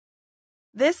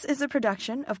This is a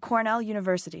production of Cornell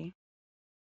University.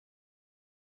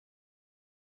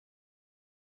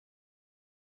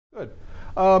 Good.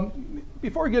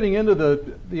 Before getting into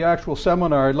the actual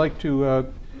seminar, I'd like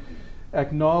to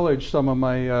acknowledge some of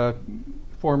my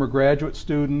former graduate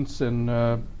students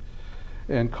and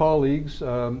colleagues.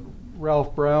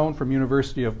 Ralph Brown from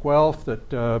University of Guelph that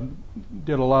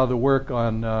did a lot of the work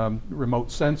on remote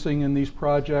sensing in these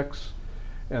projects.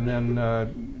 And then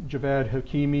Javad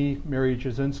Hakimi, Mary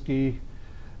Jasinski,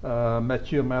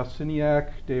 Mathieu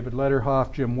Marciniak, David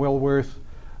Letterhoff, Jim Wilworth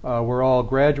were all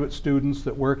graduate students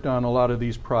that worked on a lot of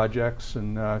these projects,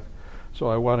 and so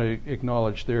I want to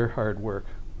acknowledge their hard work.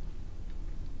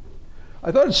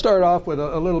 I thought I'd start off with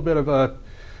a little bit of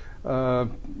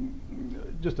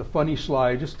just a funny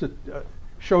slide, just to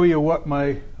show you what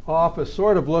my office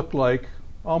sort of looked like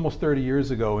almost 30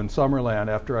 years ago in Summerland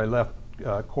after I left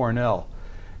Cornell.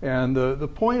 And the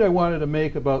point I wanted to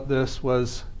make about this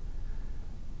was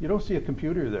you don't see a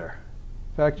computer there.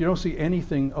 In fact, you don't see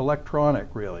anything electronic,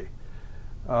 really.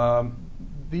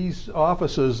 These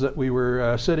offices that we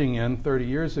were sitting in 30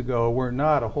 years ago were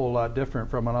not a whole lot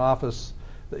different from an office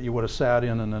that you would have sat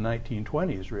in the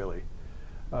 1920s, really.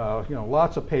 You know,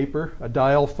 lots of paper, a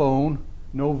dial phone,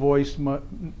 no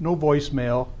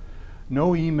voicemail,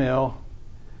 no email,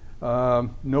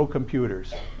 no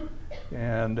computers.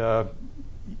 And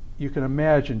you can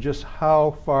imagine just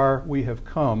how far we have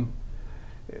come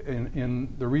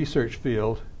in the research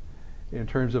field in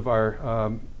terms of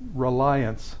our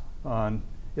reliance on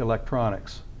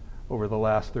electronics over the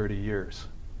last 30 years.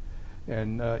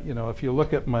 And you know, if you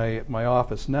look at my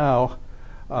office now,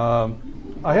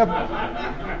 I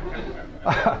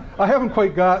haven't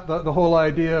quite got the whole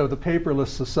idea of the paperless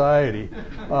society,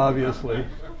 obviously.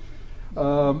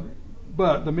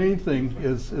 But the main thing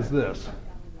is this.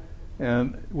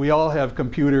 And we all have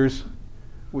computers,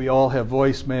 we all have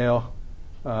voicemail,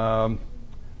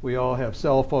 we all have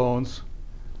cell phones,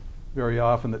 very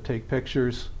often that take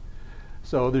pictures.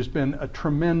 So there's been a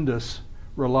tremendous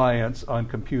reliance on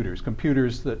computers.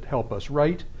 Computers that help us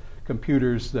write,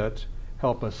 computers that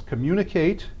help us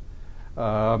communicate,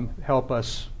 help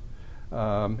us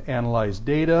analyze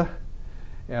data,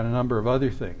 and a number of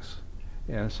other things.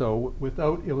 And so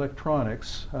without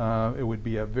electronics, it would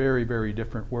be a very, very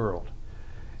different world.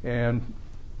 And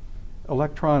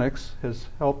electronics has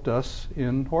helped us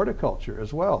in horticulture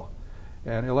as well.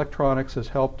 And electronics has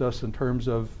helped us in terms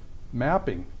of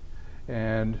mapping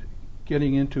and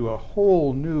getting into a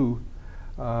whole new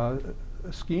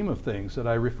scheme of things that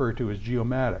I refer to as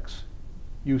geomatics.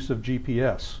 Use of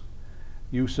GPS,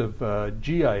 use of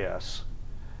GIS,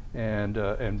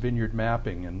 and vineyard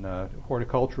mapping and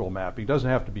horticultural mapping. It doesn't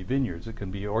have to be vineyards. It can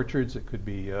be orchards. It could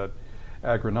be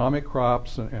agronomic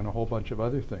crops and a whole bunch of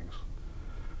other things.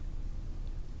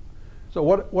 So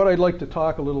what I'd like to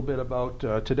talk a little bit about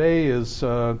today is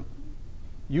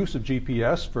use of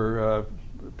GPS for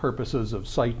purposes of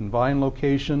site and vine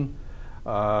location,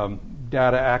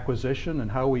 data acquisition and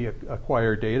how we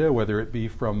acquire data, whether it be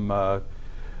from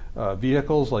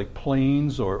vehicles like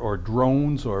planes or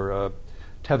drones or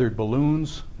tethered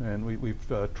balloons, and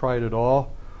we've tried it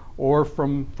all, or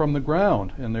from the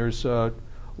ground, and there's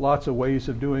lots of ways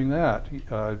of doing that.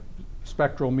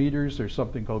 Spectral meters, there's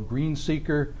something called Green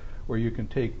Seeker, where you can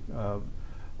take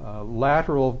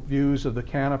lateral views of the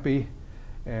canopy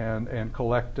and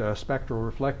collect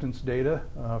spectral reflectance data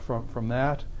from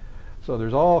that. So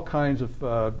there's all kinds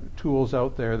of tools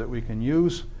out there that we can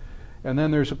use. And then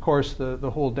there's, of course,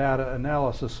 the whole data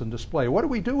analysis and display. What do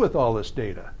we do with all this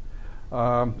data?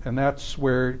 And that's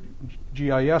where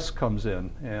GIS comes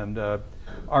in. And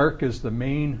ARC is the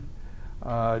main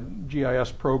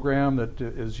GIS program that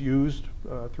is used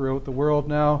throughout the world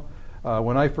now.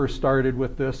 When I first started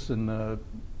with this in the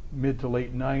mid to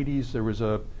late 90s, there was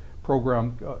a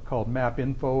program called Map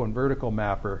Info and Vertical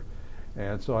Mapper.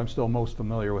 And so I'm still most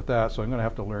familiar with that. So I'm going to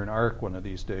have to learn ARC one of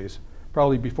these days.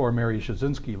 Probably before Mary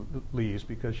Jasinski leaves,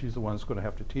 because she's the one that's going to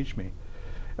have to teach me.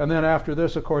 And then after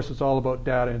this, of course, it's all about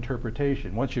data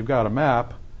interpretation. Once you've got a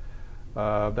map,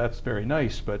 that's very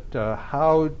nice, but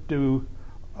how do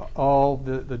all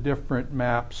the different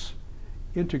maps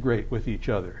integrate with each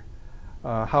other?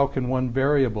 How can one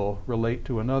variable relate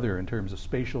to another in terms of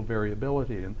spatial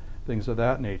variability and things of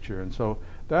that nature? And so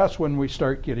that's when we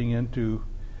start getting into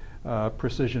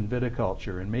precision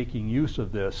viticulture and making use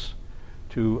of this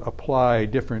to apply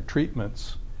different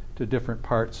treatments to different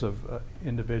parts of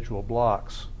individual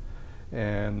blocks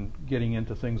and getting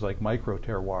into things like micro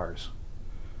terroirs.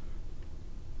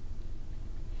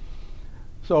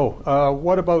 So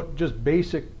what about just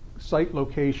basic site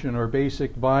location or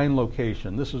basic vine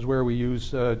location? This is where we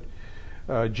use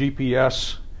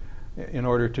GPS in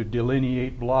order to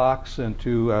delineate blocks and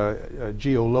to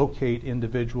geolocate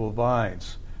individual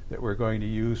vines that we're going to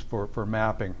use for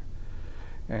mapping.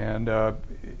 And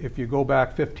if you go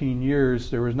back 15 years,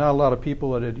 there was not a lot of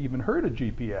people that had even heard of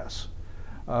GPS.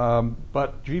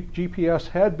 But GPS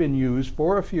had been used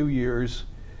for a few years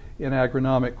in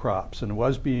agronomic crops and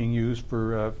was being used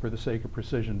for the sake of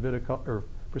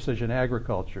precision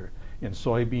agriculture in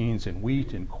soybeans, in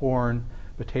wheat, in corn,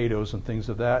 potatoes, and things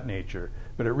of that nature.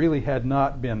 But it really had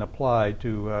not been applied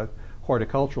to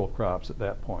horticultural crops at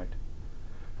that point.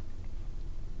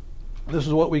 This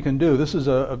is what we can do. This is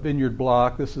a vineyard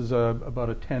block. This is about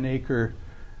a 10-acre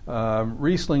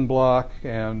Riesling block,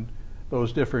 and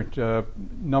those different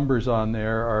numbers on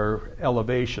there are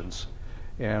elevations.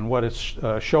 And what it's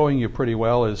showing you pretty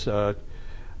well is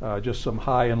just some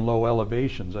high and low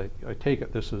elevations. I take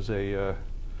it this is a,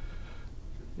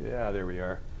 yeah, there we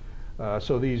are.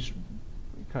 So these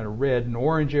kind of red and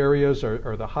orange areas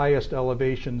are the highest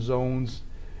elevation zones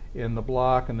in the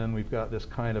block, and then we've got this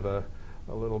kind of a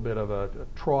little bit of a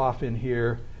trough in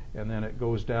here, and then it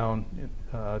goes down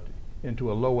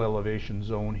into a low elevation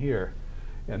zone here.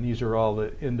 And these are all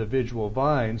the individual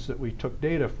vines that we took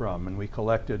data from, and we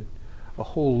collected a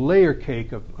whole layer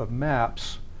cake of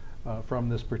maps from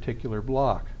this particular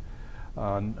block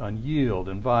on yield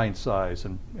and vine size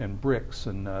and bricks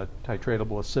and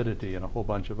titratable acidity and a whole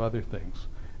bunch of other things.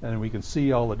 And we can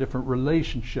see all the different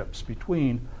relationships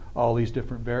between all these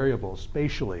different variables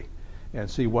spatially, and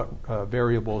see what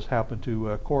variables happen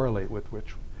to correlate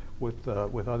with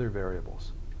other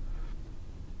variables.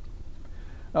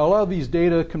 Now, a lot of these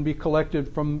data can be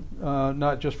collected from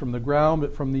not just from the ground,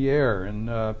 but from the air. And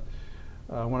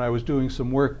when I was doing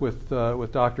some work with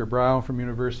Dr. Brown from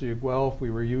University of Guelph, we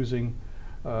were using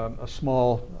a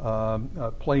small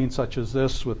plane such as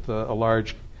this with a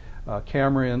large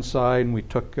camera inside, and we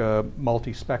took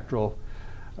multispectral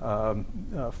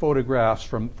photographs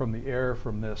from the air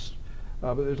from this.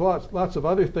 But there's lots of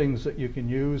other things that you can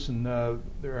use, and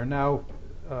there are now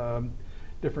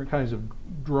different kinds of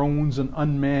drones and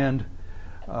unmanned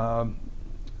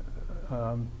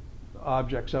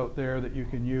objects out there that you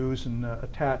can use and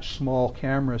attach small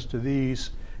cameras to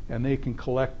these, and they can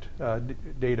collect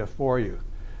data for you.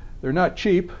 They're not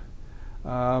cheap,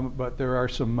 but there are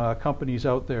some companies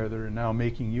out there that are now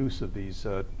making use of these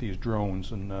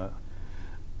drones and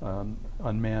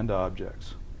unmanned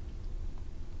objects.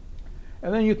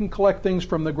 And then you can collect things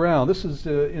from the ground. This is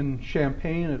in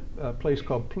Champagne, a place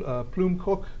called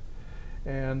Plumecook.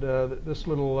 And this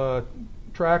little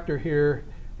tractor here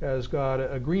has got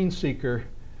a green seeker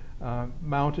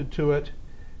mounted to it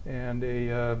and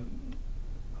a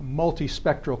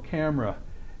multispectral camera.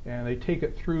 And they take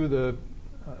it through the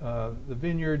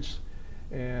vineyards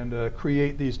and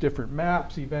create these different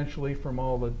maps eventually from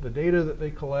all the data that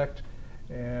they collect.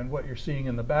 And what you're seeing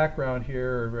in the background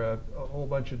here are a whole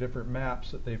bunch of different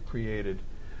maps that they've created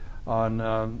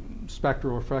on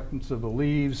spectral reflectance of the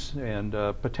leaves and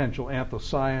potential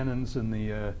anthocyanins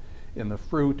in the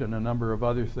fruit and a number of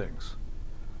other things.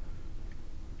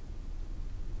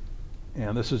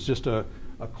 And this is just a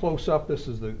close-up. This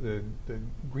is the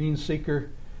green seeker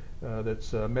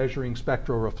that's measuring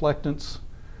spectral reflectance.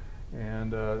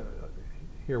 And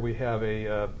here we have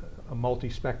a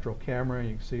multispectral camera.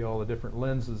 You can see all the different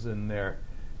lenses in there,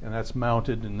 and that's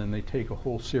mounted, and then they take a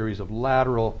whole series of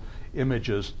lateral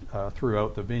images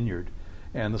throughout the vineyard.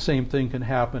 And the same thing can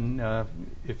happen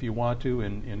if you want to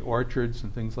in orchards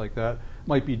and things like that.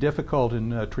 Might be difficult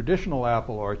in traditional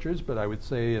apple orchards, but I would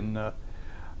say in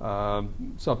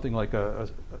something like a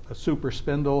super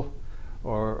spindle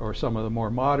or some of the more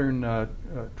modern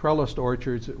trellised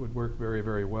orchards, it would work very,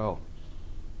 very well.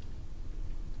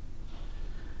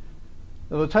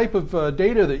 Now, the type of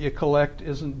data that you collect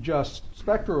isn't just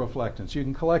spectral reflectance. You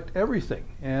can collect everything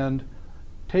and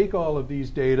take all of these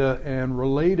data and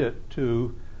relate it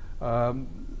to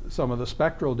some of the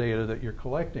spectral data that you're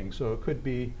collecting. So it could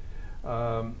be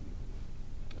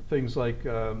things like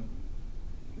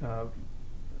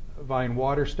vine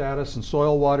water status and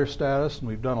soil water status, and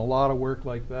we've done a lot of work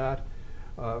like that.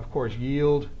 Of course,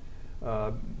 yield,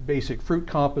 basic fruit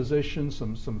composition,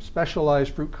 some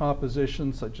specialized fruit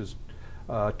compositions such as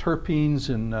terpenes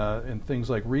in things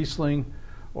like Riesling,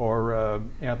 or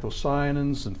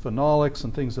anthocyanins and phenolics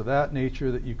and things of that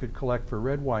nature that you could collect for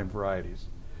red wine varieties.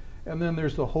 And then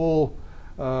there's the whole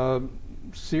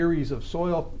series of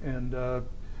soil and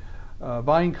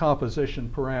vine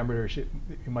composition parameters you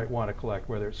might want to collect,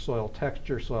 whether it's soil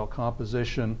texture, soil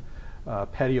composition,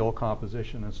 petiole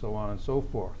composition, and so on and so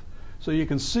forth. So you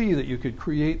can see that you could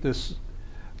create this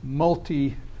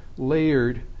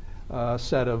multi-layered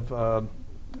set of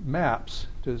maps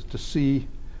to see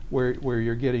where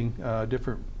you're getting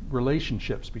different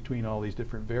relationships between all these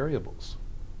different variables.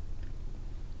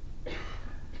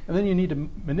 And then you need to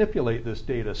manipulate this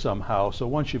data somehow. So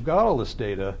once you've got all this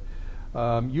data,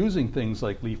 using things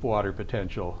like leaf water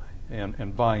potential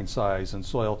and vine size and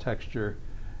soil texture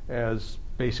as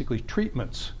basically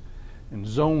treatments and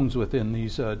zones within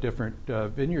these different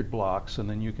vineyard blocks, and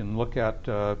then you can look at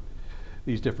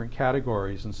these different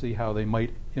categories and see how they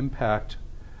might impact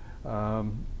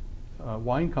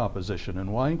wine composition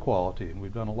and wine quality, and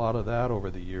we've done a lot of that over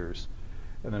the years.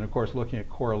 And then of course looking at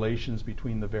correlations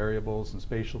between the variables and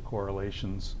spatial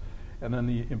correlations. And then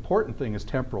the important thing is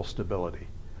temporal stability.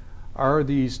 Are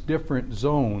these different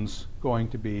zones going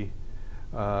to be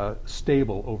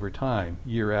stable over time,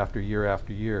 year after year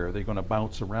after year? Are they going to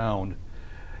bounce around?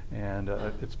 And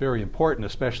it's very important,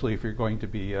 especially if you're going to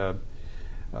be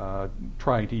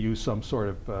trying to use some sort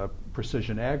of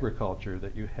precision agriculture,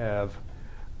 that you have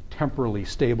temporally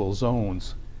stable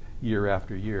zones year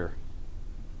after year.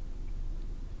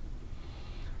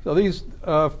 So these,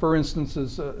 for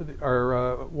instance,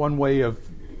 are one way of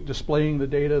displaying the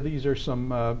data. These are some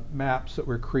maps that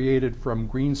were created from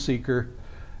Greenseeker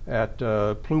at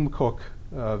Plumecook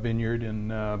Vineyard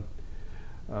in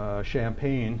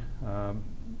Champagne.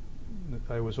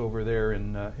 I was over there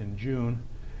in June.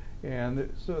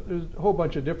 And so there's a whole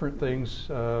bunch of different things.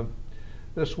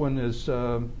 This one is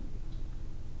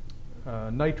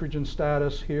nitrogen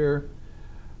status here.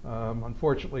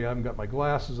 Unfortunately, I haven't got my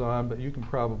glasses on, but you can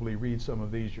probably read some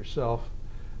of these yourself,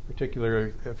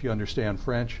 particularly if you understand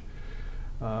French.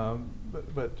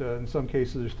 But in some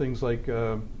cases, there's things like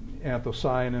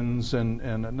anthocyanins and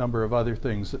a number of other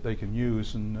things that they can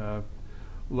use, and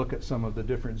look at some of the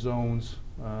different zones.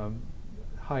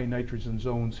 High nitrogen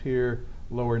zones here,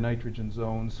 lower nitrogen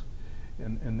zones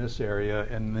in this area,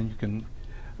 and then you can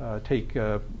take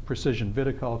precision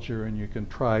viticulture and you can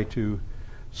try to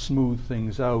smooth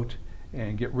things out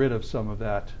and get rid of some of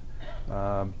that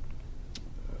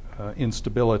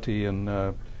instability and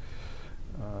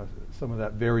some of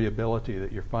that variability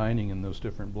that you're finding in those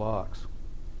different blocks.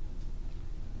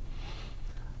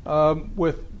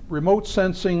 With remote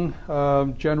sensing,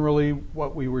 generally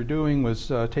what we were doing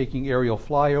was taking aerial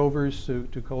flyovers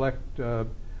to collect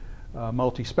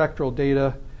multispectral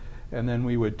data, and then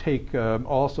we would take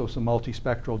also some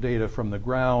multispectral data from the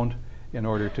ground in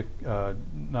order to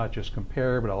not just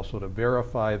compare but also to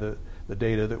verify the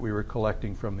data that we were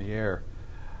collecting from the air.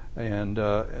 And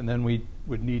then we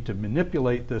would need to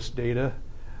manipulate this data.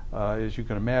 As you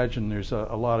can imagine, there's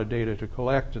a lot of data to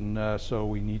collect, and so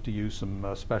we need to use some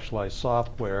specialized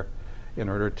software in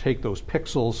order to take those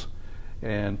pixels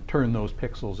and turn those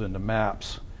pixels into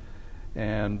maps.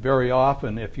 And very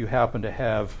often, if you happen to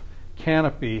have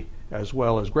canopy as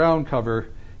well as ground cover,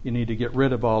 you need to get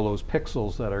rid of all those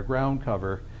pixels that are ground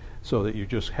cover so that you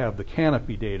just have the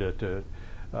canopy data to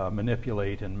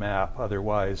manipulate and map.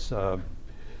 Otherwise,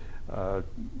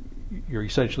 you're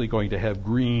essentially going to have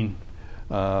green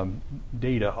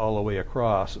data all the way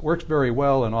across. It works very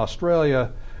well in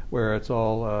Australia, where it's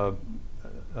all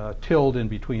tilled in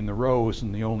between the rows,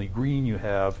 and the only green you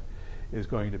have is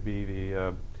going to be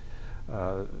the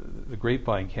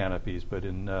grapevine canopies. But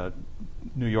in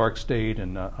New York State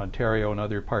and Ontario and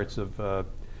other parts of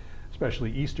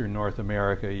especially eastern North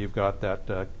America, you've got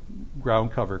that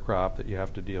ground cover crop that you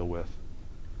have to deal with.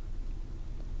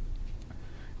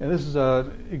 And this is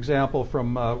an example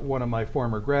from one of my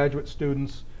former graduate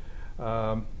students.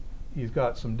 He's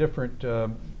got some different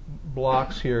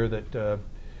blocks here that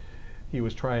he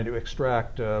was trying to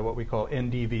extract what we call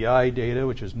NDVI data,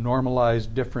 which is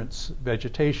Normalized Difference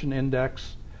Vegetation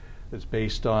Index. It's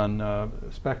based on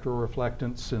spectral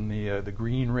reflectance in the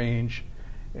green range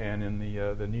and in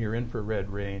the near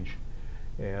infrared range.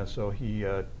 And so he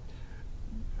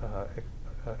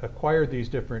acquired these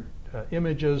different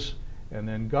images and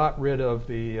then got rid of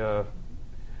the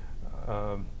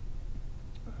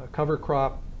cover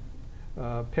crop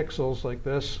pixels like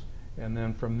this, and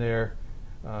then from there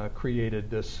created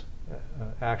this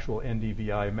actual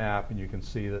NDVI map. And you can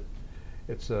see that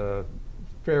it's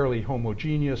fairly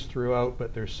homogeneous throughout,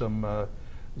 but there's some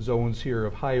zones here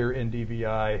of higher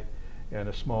NDVI and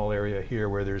a small area here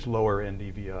where there's lower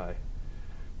NDVI.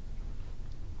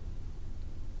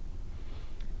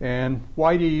 And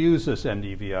why do you use this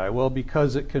NDVI? Well,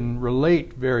 because it can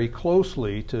relate very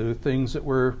closely to things that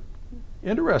we're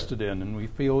interested in and we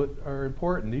feel are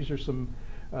important. These are some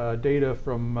data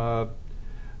from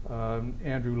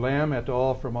Andrew Lamb et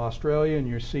al. From Australia, and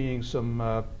you're seeing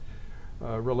some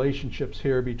relationships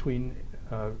here between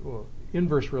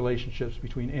inverse relationships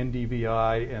between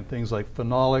NDVI and things like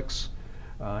phenolics,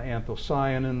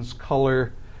 anthocyanins,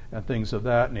 color, and things of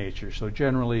that nature. So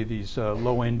generally these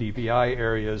low NDVI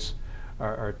areas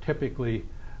are typically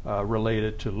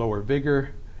related to lower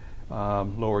vigor,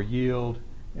 lower yield,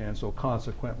 and so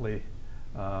consequently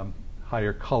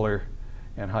higher color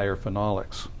and higher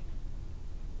phenolics.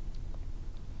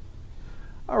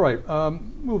 All right,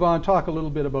 move on, talk a little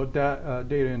bit about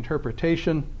data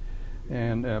interpretation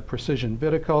and precision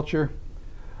viticulture.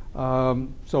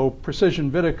 So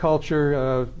precision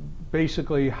viticulture,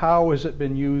 basically how has it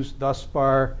been used thus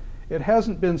far? It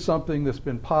hasn't been something that's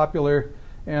been popular,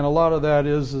 and a lot of that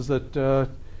is that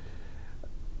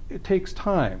it takes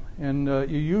time, and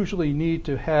you usually need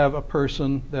to have a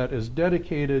person that is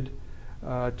dedicated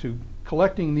to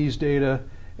collecting these data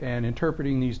and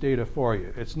interpreting these data for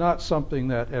you. It's not something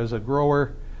that, as a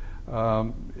grower,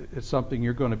 it's something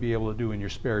you're going to be able to do in your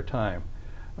spare time.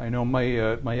 I know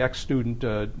my ex-student,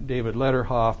 David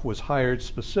Letterhoff, was hired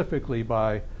specifically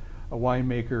by a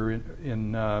winemaker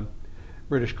in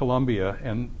British Columbia,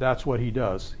 and that's what he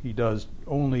does. He does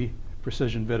only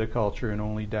precision viticulture and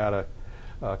only data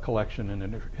collection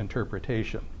and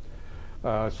interpretation.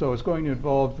 So it's going to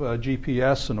involve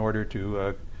GPS in order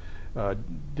to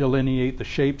delineate the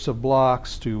shapes of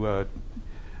blocks, to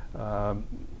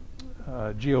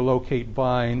geolocate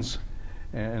vines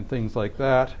and things like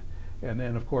that. And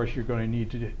then, of course, you're going to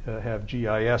need to have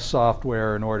GIS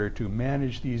software in order to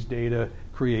manage these data,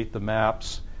 create the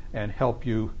maps, and help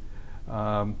you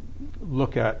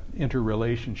look at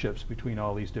interrelationships between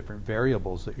all these different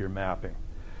variables that you're mapping.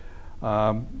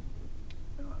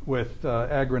 With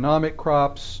agronomic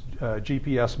crops,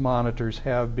 GPS monitors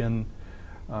have been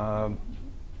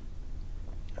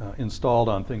installed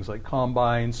on things like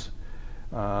combines,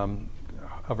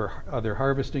 other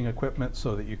harvesting equipment,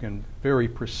 so that you can very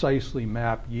precisely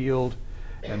map yield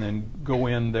and then go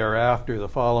in thereafter the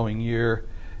following year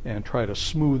and try to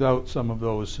smooth out some of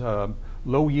those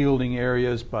low yielding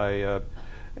areas by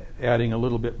adding a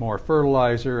little bit more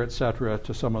fertilizer, etc.,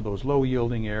 to some of those low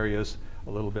yielding areas, a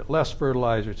little bit less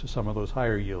fertilizer to some of those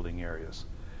higher yielding areas.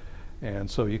 And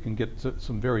so you can get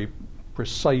some very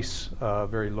precise,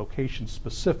 very location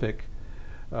specific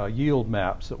yield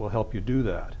maps that will help you do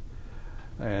that.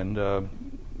 And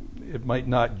it might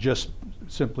not just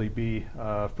simply be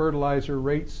fertilizer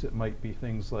rates. It might be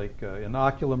things like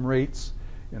inoculum rates.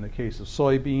 In the case of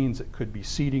soybeans, it could be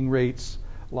seeding rates,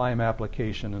 lime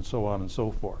application, and so on and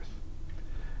so forth.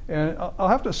 And I'll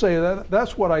have to say that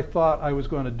that's what I thought I was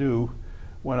going to do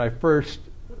when I first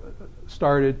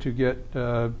started to get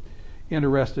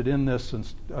interested in this and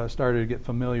started to get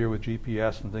familiar with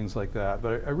GPS and things like that.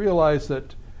 But I realized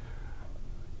that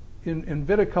in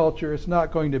viticulture, it's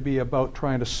not going to be about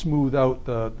trying to smooth out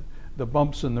the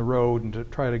bumps in the road and to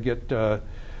try to get the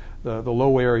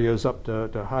low areas up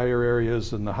to higher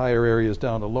areas and the higher areas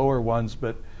down to lower ones,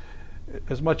 but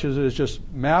as much as it is just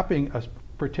mapping a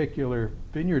particular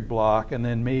vineyard block and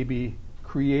then maybe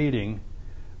creating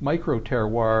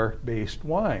micro-terroir based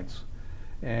wines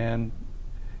and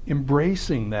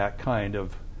embracing that kind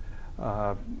of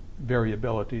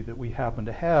variability that we happen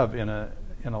to have in a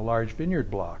large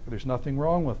vineyard block. There's nothing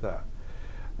wrong with that.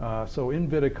 So in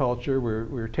viticulture,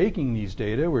 we're taking these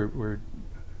data, we're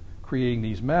creating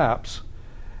these maps,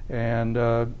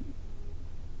 and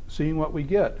seeing what we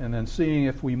get, and then seeing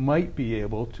if we might be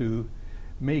able to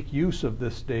make use of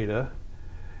this data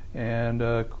and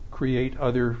create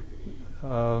other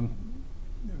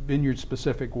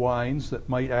vineyard-specific wines that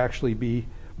might actually be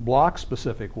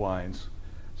block-specific wines.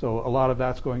 So a lot of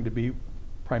that's going to be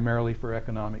primarily for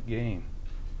economic gain.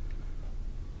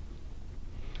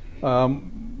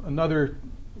 Another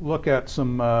look at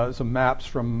some maps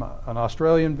from an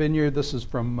Australian vineyard. This is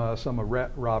from some of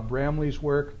Rob Bramley's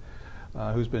work,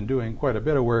 who's been doing quite a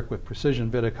bit of work with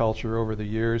precision viticulture over the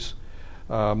years.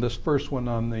 This first one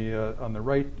on the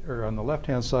right, or on the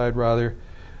left-hand side rather,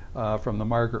 from the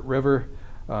Margaret River,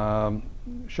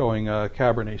 showing a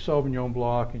Cabernet Sauvignon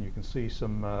block, and you can see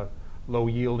some low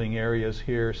yielding areas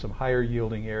here, some higher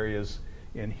yielding areas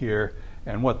in here.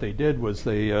 And what they did was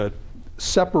they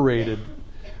separated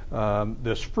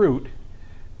this fruit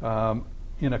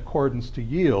in accordance to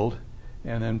yield,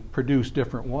 and then produced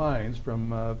different wines from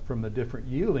the different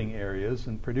yielding areas,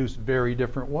 and produced very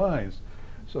different wines.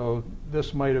 So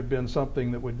this might have been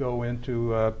something that would go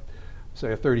into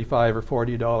say a $35 or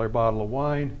 $40 bottle of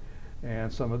wine,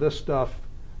 and some of this stuff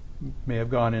may have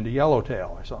gone into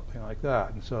Yellowtail or something like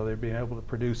that. And so they're being able to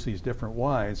produce these different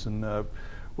wines, and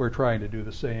we're trying to do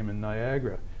the same in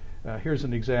Niagara. Here's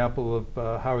an example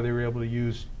of how they were able to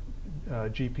use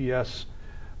GPS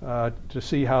to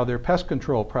see how their pest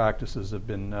control practices have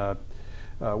been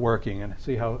working and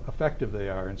see how effective they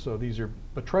are. And so these are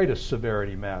botrytis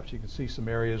severity maps. You can see some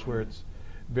areas where it's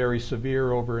very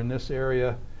severe over in this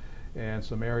area, and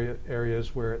some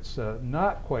areas where it's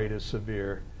not quite as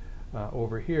severe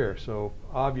over here. So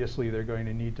obviously they're going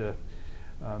to need to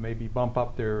maybe bump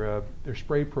up their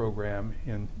spray program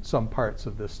in some parts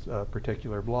of this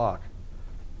particular block.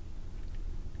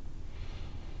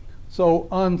 So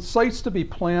on sites to be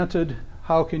planted,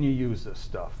 how can you use this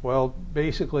stuff? Well,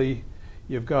 basically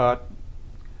you've got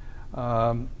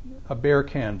a bare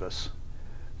canvas.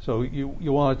 So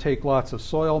you want to take lots of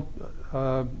soil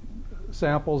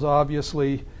samples,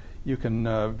 obviously. You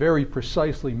can very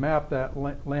precisely map that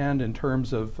land in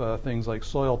terms of things like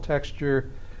soil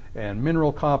texture and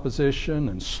mineral composition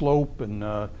and slope and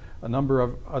a number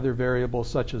of other variables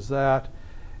such as that.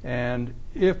 And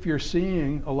if you're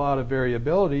seeing a lot of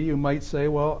variability, you might say,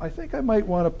 well, I think I might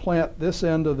want to plant this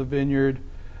end of the vineyard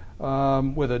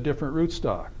with a different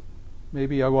rootstock.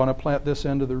 Maybe I want to plant this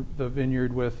end of the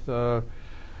vineyard with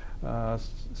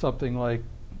something like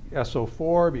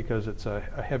SO4 because it's a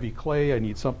heavy clay. I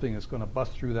need something that's going to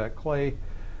bust through that clay.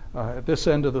 At this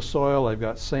end of the soil, I've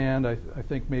got sand. I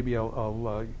think maybe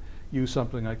I'll use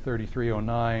something like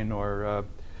 3309 or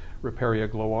Riparia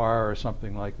Gloire or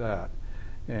something like that.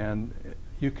 And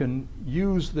you can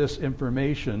use this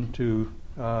information to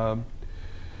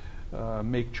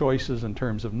make choices in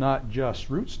terms of not just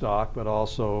rootstock, but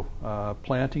also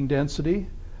planting density,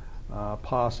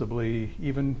 possibly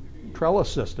even trellis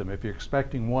system. If you're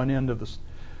expecting one end of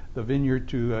the vineyard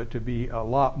to be a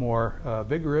lot more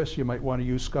vigorous, you might want to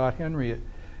use Scott Henry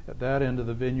at that end of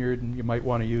the vineyard, and you might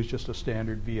want to use just a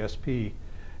standard VSP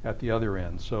at the other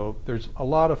end. So there's a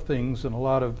lot of things and a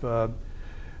lot of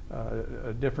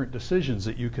different decisions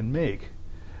that you can make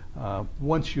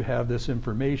once you have this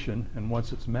information and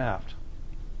once it's mapped.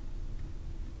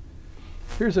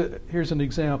 Here's an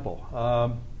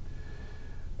example.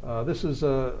 This is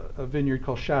a vineyard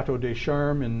called Chateau des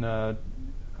Charmes in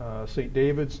St.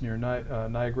 David's near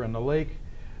Niagara-on-the-Lake.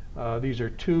 These are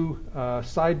two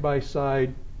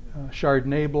side-by-side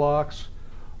Chardonnay blocks.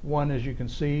 One, as you can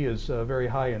see, is very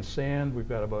high in sand. We've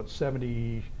got about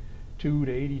 72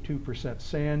 to 82%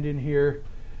 sand in here.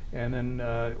 And then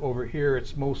over here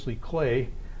it's mostly clay.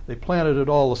 They planted it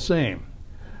all the same.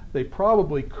 They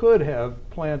probably could have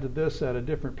planted this at a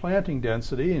different planting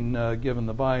density and given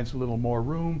the vines a little more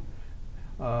room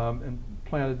and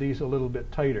planted these a little bit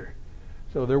tighter.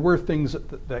 So there were things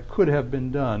that could have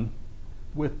been done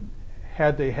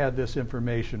had they had this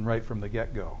information right from the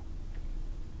get-go.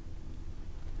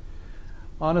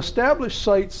 On established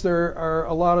sites, there are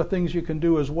a lot of things you can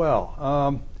do as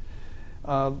well.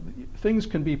 Things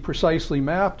can be precisely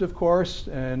mapped, of course,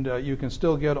 and you can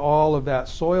still get all of that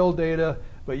soil data,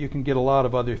 but you can get a lot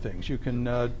of other things. You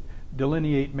can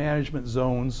delineate management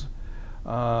zones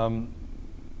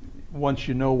once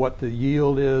you know what the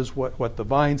yield is, what the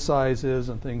vine size is,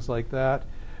 and things like that.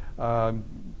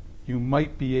 You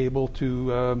might be able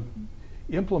to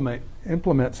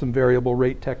implement some variable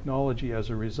rate technology as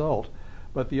a result.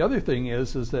 But the other thing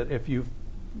is that if you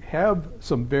have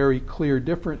some very clear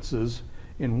differences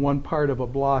in one part of a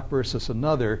block versus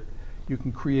another, you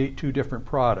can create two different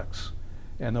products.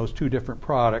 And those two different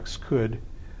products could,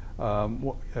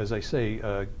 as I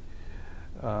say,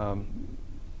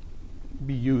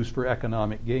 be used for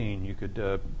economic gain. You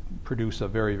could produce a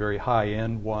very, very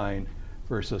high-end wine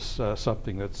versus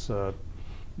something that's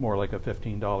more like a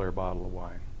 $15 bottle of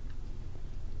wine.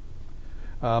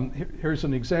 Here's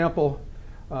an example.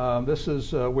 This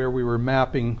is where we were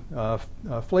mapping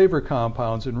flavor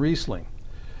compounds in Riesling.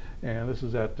 And this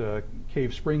is at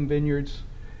Cave Spring Vineyards.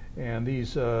 And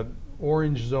these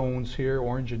orange zones here,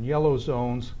 orange and yellow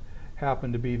zones,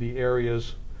 happen to be the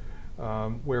areas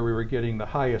where we were getting the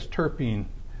highest terpene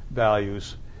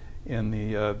values in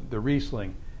the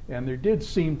Riesling. And there did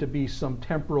seem to be some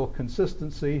temporal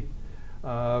consistency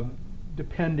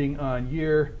depending on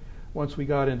year. Once we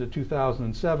got into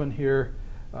 2007 here,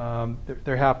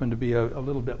 there happened to be a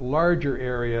little bit larger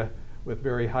area with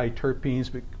very high terpenes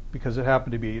because it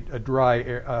happened to be a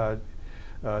dry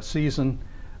season.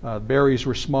 Berries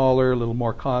were smaller, a little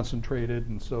more concentrated,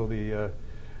 and so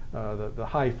the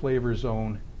high flavor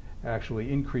zone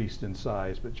actually increased in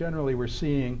size. But generally we're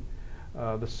seeing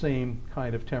the same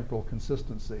kind of temporal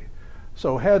consistency.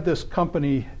 So had this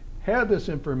company had this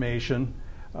information,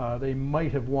 they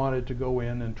might have wanted to go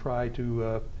in and try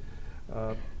to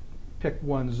pick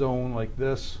one zone like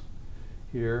this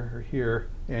here or here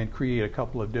and create a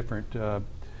couple of different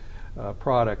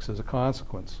products as a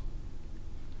consequence.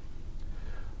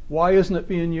 Why isn't it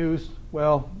being used?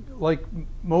 Well, like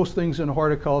most things in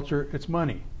horticulture, it's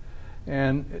money.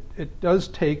 And it does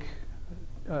take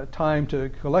time to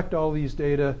collect all these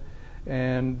data,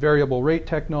 and variable rate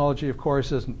technology, of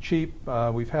course, isn't cheap.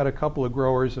 We've had a couple of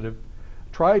growers that have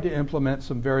tried to implement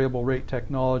some variable rate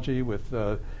technology with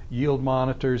yield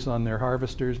monitors on their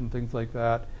harvesters and things like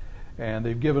that, and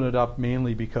they've given it up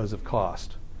mainly because of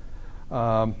cost.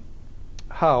 However,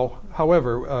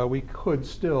 we could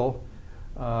still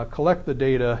collect the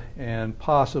data and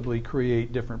possibly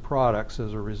create different products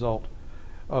as a result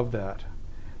of that.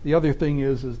 The other thing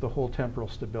is the whole temporal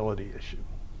stability issue.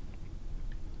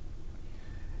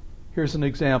 Here's an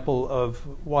example of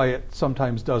why it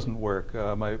sometimes doesn't work.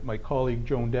 My colleague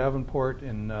Joan Davenport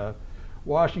in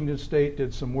Washington State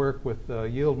did some work with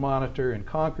yield monitor in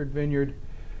Concord Vineyard,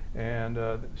 and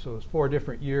so it's 4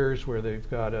 different years where they've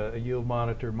got a yield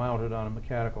monitor mounted on a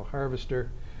mechanical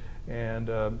harvester,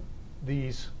 and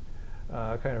these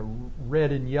kind of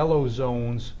red and yellow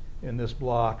zones in this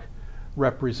block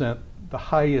represent the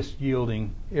highest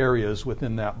yielding areas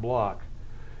within that block.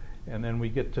 And then we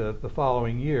get to the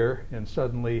following year, and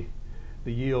suddenly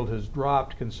the yield has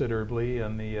dropped considerably,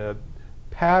 and the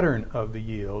pattern of the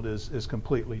yield is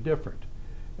completely different.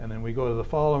 And then we go to the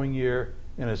following year,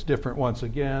 and it's different once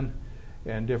again,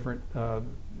 and different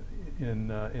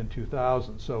in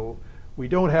 2000. So we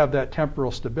don't have that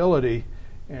temporal stability,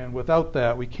 and without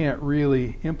that, we can't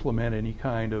really implement any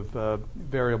kind of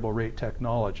variable rate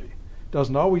technology. It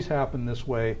doesn't always happen this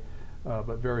way,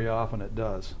 but very often it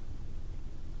does.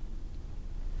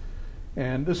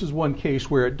 And this is one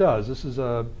case where it does. This is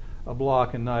a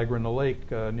block in Niagara-on-the-Lake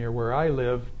near where I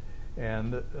live,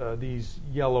 and these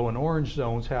yellow and orange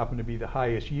zones happen to be the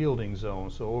highest yielding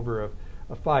zones. So over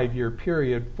a 5-year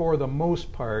period, for the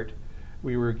most part,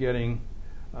 we were getting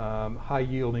high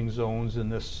yielding zones in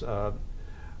this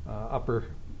upper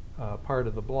part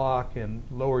of the block and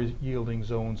lower yielding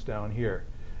zones down here.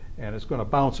 And it's going to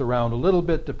bounce around a little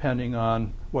bit depending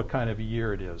on what kind of a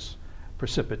year it is.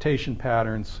 Precipitation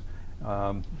patterns,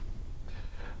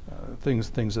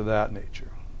 things of that nature.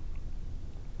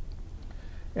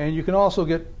 And you can also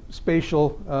get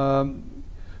spatial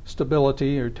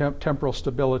stability or temporal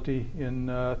stability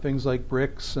in things like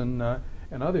bricks and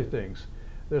other things.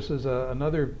 This is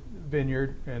another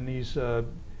vineyard, and these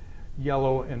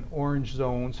yellow and orange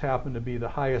zones happen to be the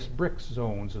highest bricks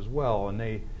zones as well, and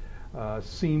they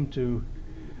seem to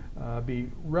be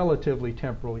relatively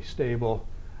temporally stable.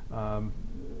 A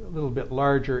little bit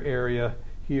larger area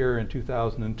here in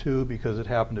 2002 because it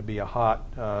happened to be a hot,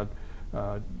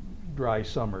 dry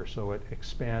summer, so it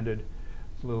expanded.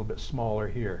 It's a little bit smaller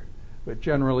here. But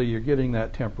generally, you're getting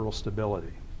that temporal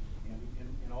stability. And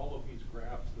in all of these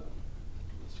graphs, the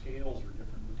scales are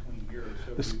different between years.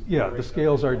 So yeah, the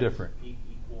scales are different.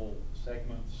 Equal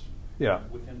segments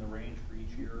within the range for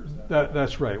each year? Is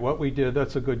That's right. What we did,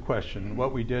 that's a good question.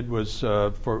 What we did was,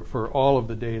 for all of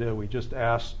the data, we just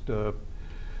asked the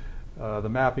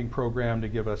mapping program to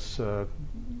give us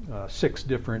 6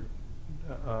 different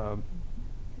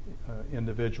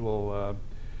individual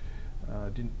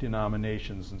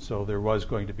denominations, and so there was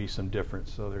going to be some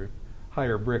difference. So there are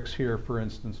higher bricks here, for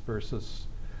instance, versus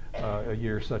a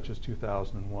year such as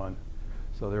 2001.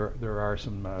 So there are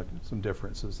some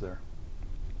differences there.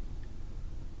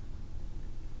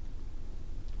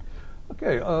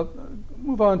 Okay,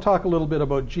 move on and talk a little bit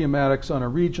about geomatics on a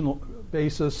regional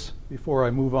basis before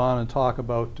I move on and talk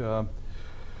about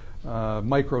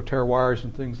micro terroirs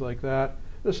and things like that.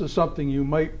 This is something you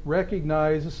might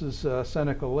recognize. This is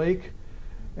Seneca Lake,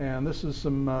 and this is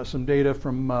some data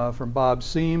from Bob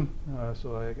Seam.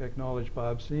 So I acknowledge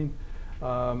Bob Seam.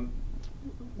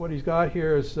 What he's got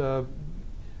here is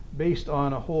based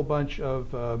on a whole bunch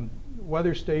of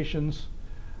weather stations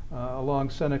along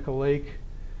Seneca Lake.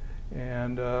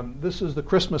 And this is the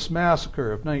Christmas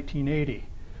massacre of 1980.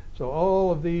 So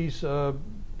all of these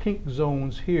pink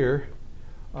zones here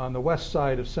on the west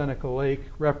side of Seneca Lake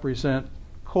represent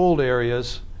cold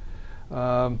areas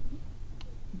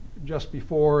just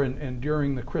before and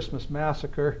during the Christmas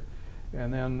massacre.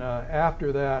 And then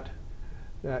after that,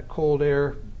 that cold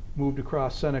air moved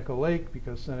across Seneca Lake,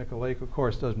 because Seneca Lake, of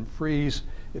course, doesn't freeze.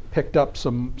 It picked up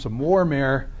some warm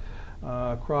air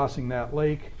crossing that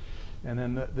lake. And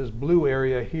then this blue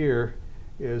area here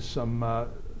is some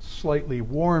slightly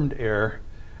warmed air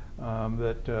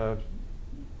that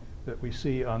we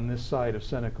see on this side of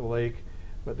Seneca Lake.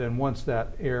 But then once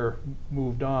that air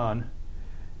moved on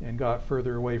and got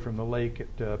further away from the lake,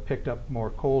 it picked up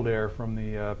more cold air from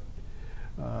the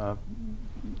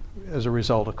as a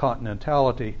result of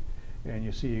continentality. And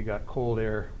you see you got cold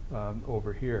air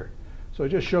over here. So it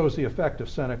just shows the effect of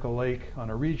Seneca Lake on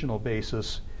a regional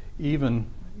basis, even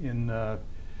in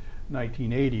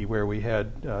 1980, where we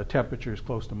had temperatures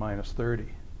close to minus 30.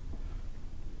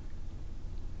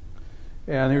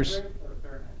 And there's,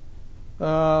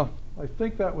 I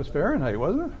think that was Fahrenheit,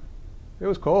 wasn't it? It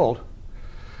was cold.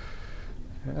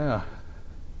 Yeah,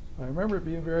 I remember it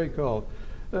being very cold.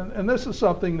 And this is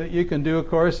something that you can do, of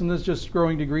course, and this is just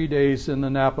growing degree days in the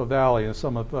Napa Valley. And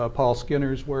some of Paul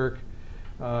Skinner's work.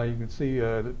 You can see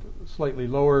slightly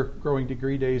lower growing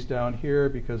degree days down here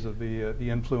because of the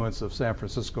influence of San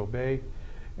Francisco Bay.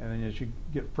 And then as you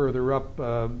get further up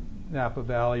Napa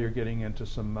Valley, you're getting into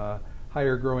some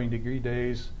higher growing degree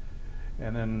days.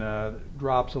 And then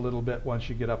drops a little bit once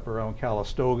you get up around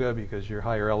Calistoga because you're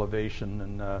higher elevation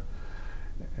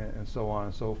and so on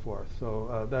and so forth.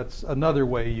 So that's another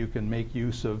way you can make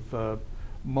use of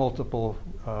multiple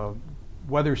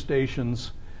weather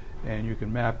stations, and you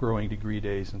can map growing degree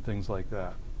days and things like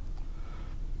that.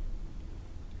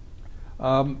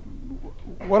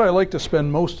 What I like to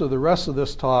spend most of the rest of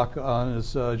this talk on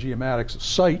is geomatics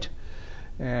site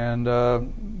and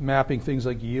mapping things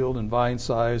like yield and vine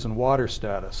size and water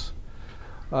status.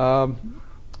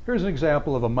 Here's an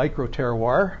example of a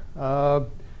micro-terroir.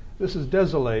 This is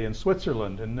Désolé in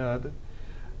Switzerland, and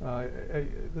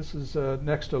this is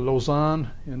next to Lausanne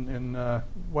in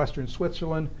western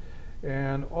Switzerland.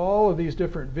 And all of these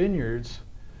different vineyards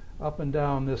up and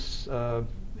down this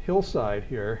hillside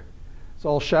here, it's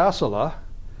all chasselas.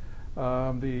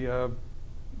 The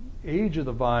age of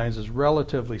the vines is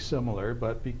relatively similar,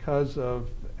 but because of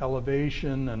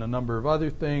elevation and a number of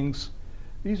other things,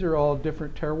 these are all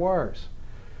different terroirs.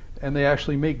 And they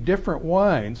actually make different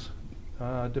wines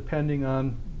depending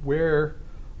on where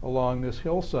along this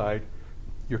hillside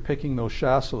you're picking those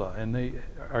chasselas, and they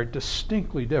are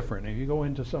distinctly different. If you go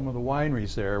into some of the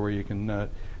wineries there where you can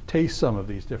taste some of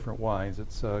these different wines,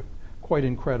 it's quite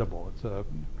incredible. It's a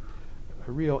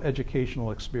real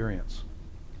educational experience.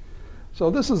 So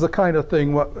this is the kind of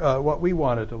thing what we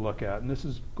wanted to look at, and this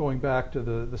is going back to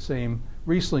the same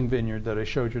Riesling vineyard that I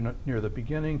showed you near the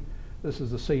beginning. This is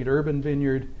the St. Urban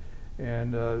vineyard,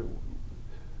 and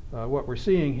what we're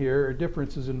seeing here are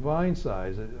differences in vine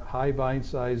size. A high vine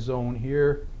size zone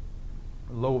here,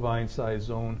 low vine size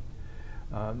zone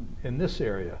in this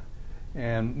area.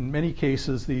 And in many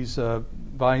cases, these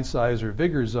vine size or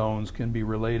vigor zones can be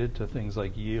related to things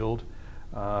like yield,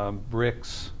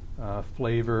 bricks,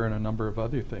 flavor, and a number of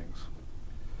other things.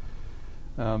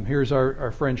 Here's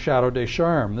our friend Chateau des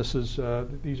Charmes.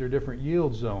 These are different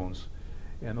yield zones,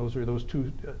 and those are those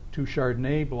two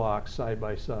Chardonnay blocks side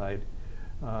by side.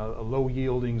 A low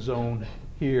yielding zone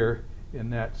here in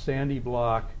that sandy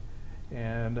block,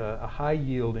 and a high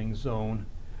yielding zone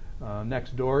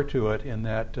next door to it in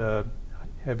that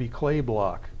heavy clay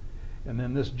block. And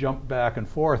then this jumped back and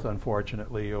forth,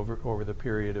 unfortunately, over the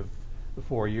period of the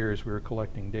 4 years we were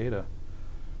collecting data.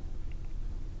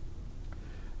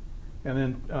 And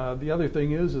then the other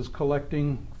thing is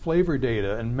collecting flavor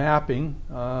data and mapping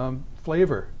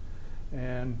flavor.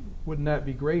 And wouldn't that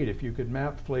be great if you could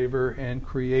map flavor and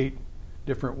create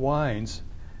different wines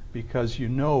because you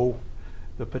know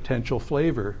the potential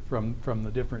flavor from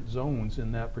the different zones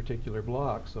in that particular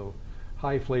block. So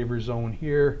high flavor zone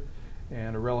here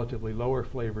and a relatively lower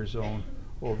flavor zone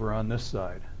over on this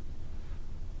side.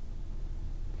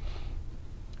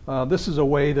 This is a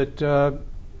way that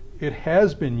it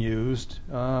has been used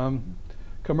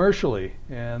commercially,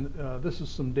 and this is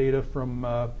some data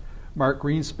from Mark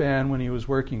Greenspan when he was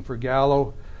working for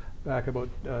Gallo back about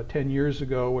 10 years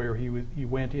ago, where he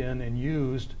went in and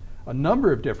used a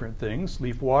number of different things: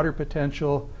 leaf water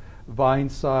potential, vine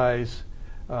size,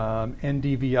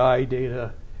 NDVI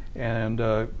data,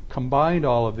 and combined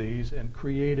all of these and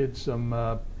created some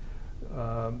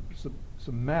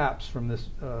maps from this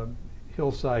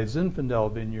hillside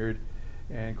Zinfandel vineyard,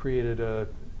 and created a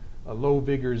low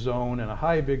vigor zone and a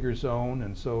high vigor zone.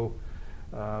 And so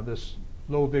this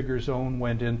low vigor zone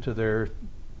went into their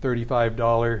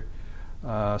 $35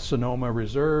 Sonoma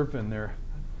Reserve, and their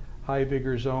high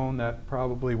vigor zone that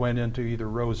probably went into either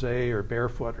Rosé or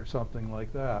Barefoot or something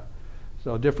like that.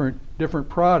 So different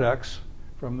products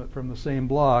from the same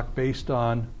block based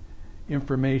on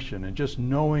information, and just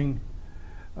knowing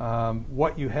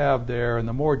what you have there, and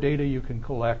the more data you can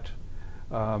collect,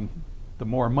 the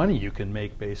more money you can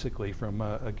make basically from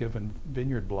a given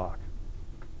vineyard block.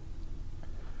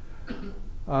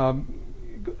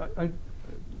 I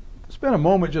spent a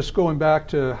moment just going back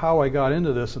to how I got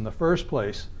into this in the first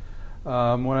place.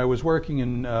 When I was working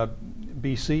in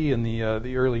BC in the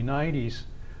early 90s,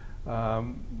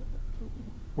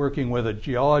 working with a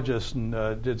geologist,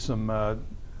 and did some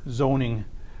zoning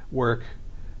work.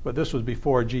 But this was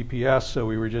before GPS, so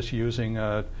we were just using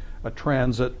a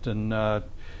transit and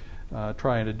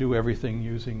trying to do everything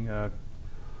using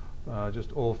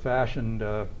just old-fashioned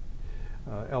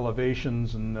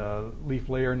elevations and leaf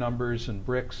layer numbers and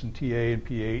bricks and TA and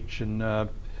pH, and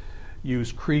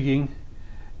used kriging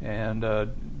and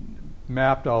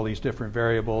mapped all these different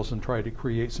variables and tried to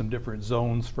create some different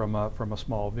zones from a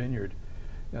small vineyard.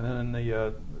 And then in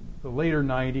the later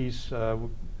 90s,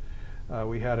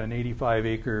 we had an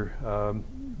 85-acre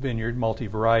vineyard,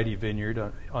 multi-variety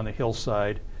vineyard on the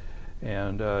hillside,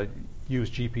 and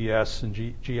used GPS and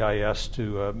GIS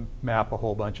to map a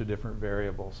whole bunch of different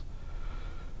variables.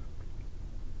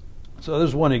 So this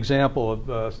is one example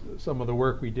of some of the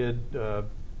work we did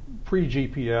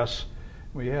pre-GPS.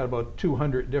 We had about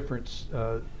 200 different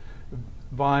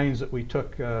vines that we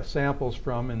took samples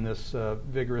from in this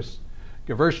vigorous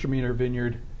Gewürztraminer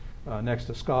vineyard next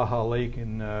to Skaha Lake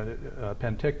in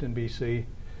Penticton, BC.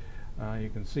 You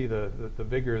can see the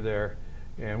vigor there.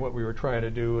 And what we were trying to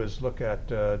do is look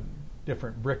at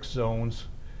different bricks zones,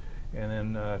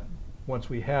 and then once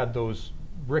we had those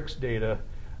bricks data,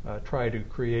 try to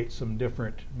create some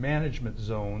different management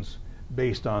zones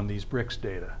based on these bricks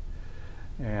data.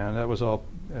 And that was all,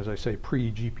 as I say,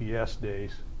 pre-GPS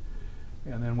days.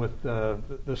 And then with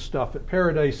the stuff at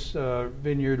Paradise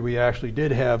Vineyard, we actually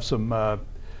did have some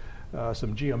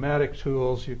geomatic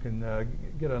tools. You can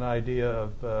get an idea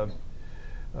of,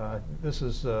 this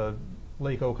is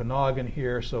Lake Okanagan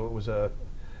here, so it was a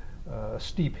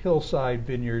steep hillside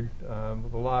vineyard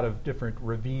with a lot of different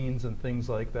ravines and things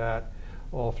like that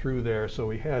all through there. So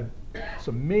we had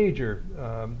some major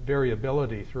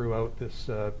variability throughout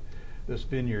this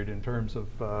vineyard in terms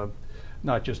of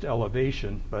not just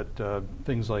elevation, but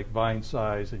things like vine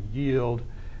size and yield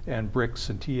and bricks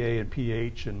and TA and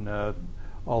pH and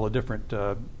all the different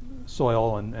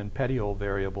soil and petiole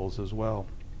variables as well.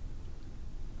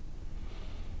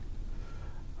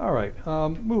 All right,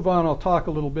 move on. I'll talk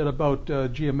a little bit about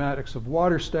geomatics of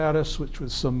water status, which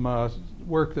was some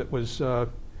work that was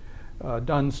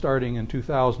done starting in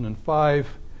 2005.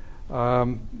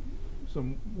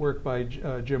 Some work by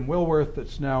Jim Wilworth,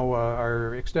 that's now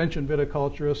our extension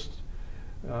viticulturist,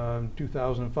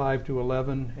 2005 to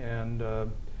 11, and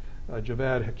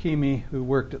Javad Hakimi, who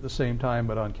worked at the same time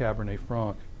but on Cabernet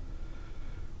Franc.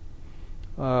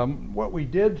 What we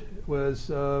did was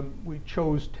we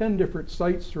chose 10 different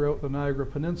sites throughout the Niagara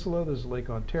Peninsula. There's Lake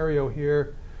Ontario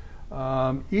here.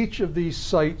 Each of these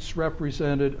sites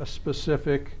represented a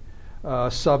specific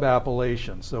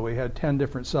sub-appellation. So we had 10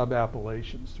 different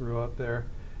sub-appellations throughout there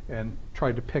and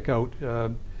tried to pick out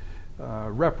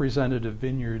representative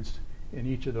vineyards in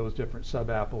each of those different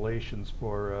sub-appellations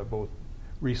for both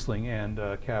Riesling and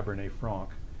Cabernet Franc.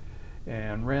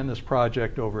 And ran this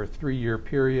project over a 3-year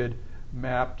period,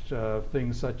 mapped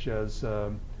things such as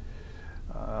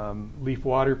leaf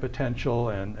water potential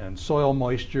and soil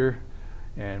moisture,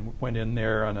 and went in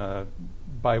there on a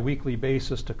bi-weekly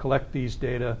basis to collect these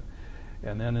data,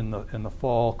 and then in the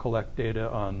fall collect data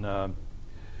on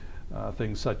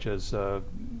things such as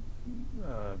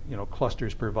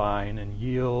clusters per vine and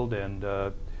yield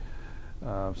and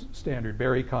standard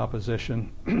berry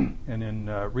composition. And in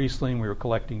Riesling we were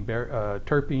collecting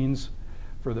terpenes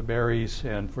for the berries,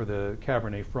 and for the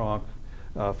Cabernet Franc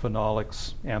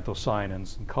phenolics,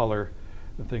 anthocyanins, and color,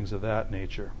 and things of that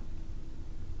nature.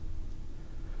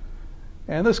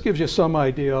 And this gives you some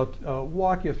idea. I'll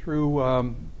walk you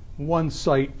through one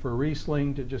site for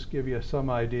Riesling to just give you some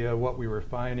idea of what we were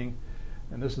finding.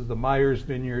 And this is the Myers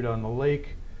Vineyard on the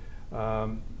lake.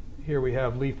 Here we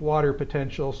have leaf water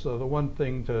potential. So the one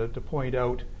thing to point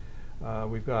out,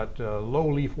 we've got low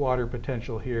leaf water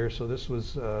potential here. So this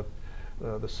was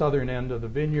the southern end of the